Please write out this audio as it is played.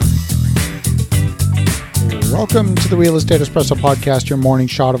Welcome to the Real Estate Espresso Podcast, your morning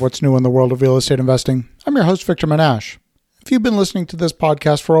shot of what's new in the world of real estate investing. I'm your host, Victor Menashe. If you've been listening to this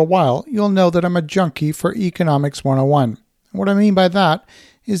podcast for a while, you'll know that I'm a junkie for Economics 101. And what I mean by that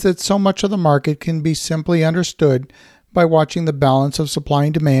is that so much of the market can be simply understood by watching the balance of supply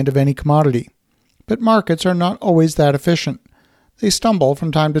and demand of any commodity. But markets are not always that efficient. They stumble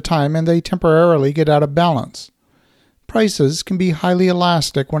from time to time and they temporarily get out of balance. Prices can be highly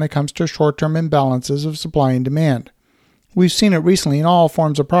elastic when it comes to short-term imbalances of supply and demand. We've seen it recently in all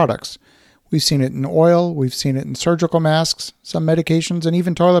forms of products. We've seen it in oil, we've seen it in surgical masks, some medications, and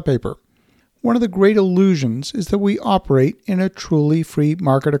even toilet paper. One of the great illusions is that we operate in a truly free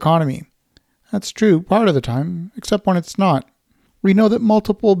market economy. That's true part of the time, except when it's not. We know that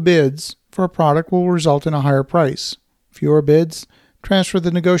multiple bids for a product will result in a higher price. Fewer bids transfer the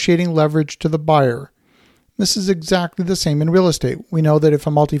negotiating leverage to the buyer. This is exactly the same in real estate. We know that if a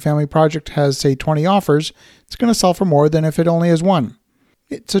multifamily project has, say, 20 offers, it's going to sell for more than if it only has one.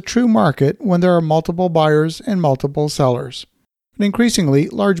 It's a true market when there are multiple buyers and multiple sellers. But increasingly,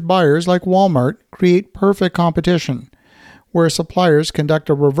 large buyers like Walmart create perfect competition, where suppliers conduct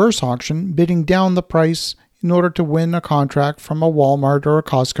a reverse auction, bidding down the price in order to win a contract from a Walmart or a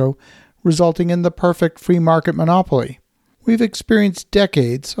Costco, resulting in the perfect free market monopoly. We've experienced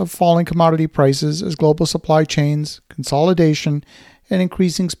decades of falling commodity prices as global supply chains, consolidation, and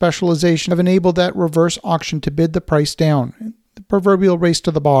increasing specialization have enabled that reverse auction to bid the price down, the proverbial race to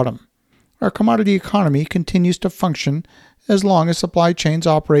the bottom. Our commodity economy continues to function as long as supply chains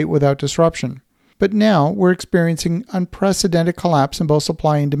operate without disruption. But now we're experiencing unprecedented collapse in both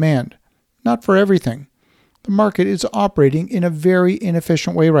supply and demand. Not for everything. The market is operating in a very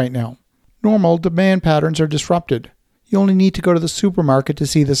inefficient way right now. Normal demand patterns are disrupted. You only need to go to the supermarket to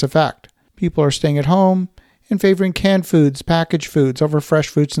see this effect. People are staying at home and favoring canned foods, packaged foods over fresh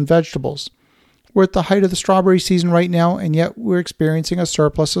fruits and vegetables. We're at the height of the strawberry season right now, and yet we're experiencing a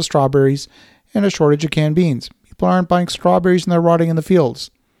surplus of strawberries and a shortage of canned beans. People aren't buying strawberries and they're rotting in the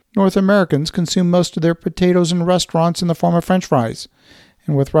fields. North Americans consume most of their potatoes in restaurants in the form of French fries.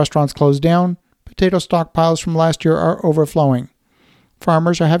 And with restaurants closed down, potato stockpiles from last year are overflowing.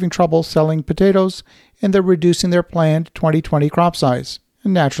 Farmers are having trouble selling potatoes, and they're reducing their planned 2020 crop size.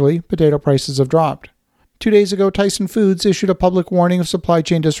 And naturally, potato prices have dropped. 2 days ago, Tyson Foods issued a public warning of supply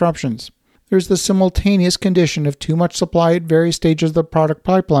chain disruptions. There's the simultaneous condition of too much supply at various stages of the product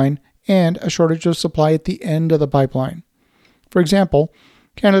pipeline and a shortage of supply at the end of the pipeline. For example,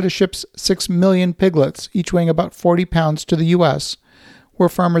 Canada ships 6 million piglets, each weighing about 40 pounds, to the U.S., where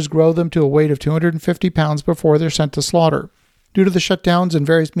farmers grow them to a weight of 250 pounds before they're sent to slaughter. Due to the shutdowns in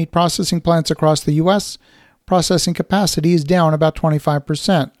various meat processing plants across the U.S., processing capacity is down about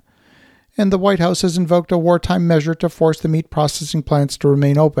 25%, and the White House has invoked a wartime measure to force the meat processing plants to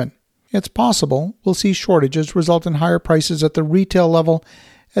remain open. It's possible we'll see shortages result in higher prices at the retail level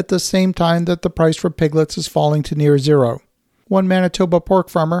at the same time that the price for piglets is falling to near zero. One Manitoba pork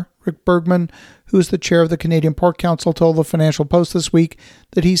farmer, Rick Bergman, who is the chair of the Canadian Pork Council, told the Financial Post this week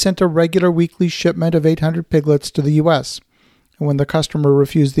that he sent a regular weekly shipment of 800 piglets to the U.S., and when the customer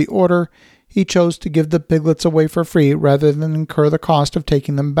refused the order, he chose to give the piglets away for free rather than incur the cost of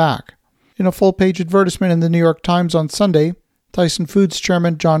taking them back. In a full-page advertisement in the New York Times on Sunday, Tyson Foods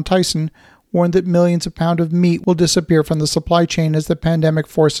chairman John Tyson warned that millions of pounds of meat will disappear from the supply chain as the pandemic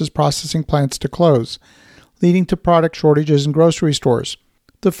forces processing plants to close, leading to product shortages in grocery stores.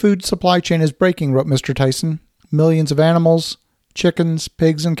 The food supply chain is breaking, wrote Mr. Tyson. Millions of animals, chickens,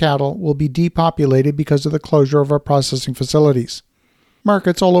 pigs, and cattle will be depopulated because of the closure of our processing facilities.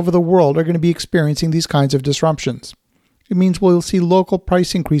 Markets all over the world are going to be experiencing these kinds of disruptions. It means we'll see local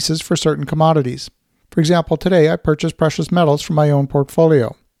price increases for certain commodities. For example, today I purchased precious metals from my own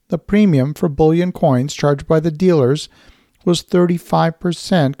portfolio. The premium for bullion coins charged by the dealers was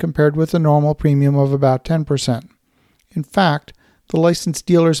 35% compared with the normal premium of about 10%. In fact, the licensed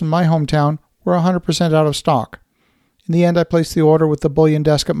dealers in my hometown were 100% out of stock. In the end, I placed the order with the bullion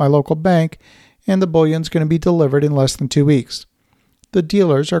desk at my local bank, and the bullion's going to be delivered in less than 2 weeks. The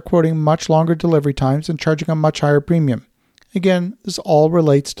dealers are quoting much longer delivery times and charging a much higher premium. Again, this all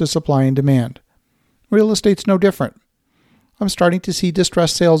relates to supply and demand. Real estate's no different. I'm starting to see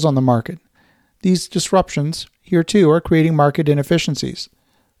distressed sales on the market. These disruptions here too are creating market inefficiencies.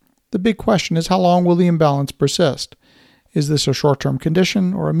 The big question is, how long will the imbalance persist? Is this a short-term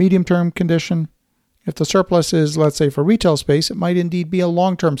condition or a medium-term condition? If the surplus is, let's say, for retail space, it might indeed be a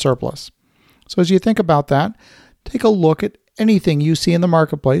long-term surplus. So as you think about that, take a look at anything you see in the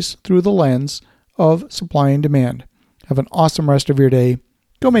marketplace through the lens of supply and demand. Have an awesome rest of your day.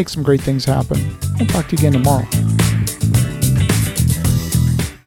 Go make some great things happen. I'll talk to you again tomorrow.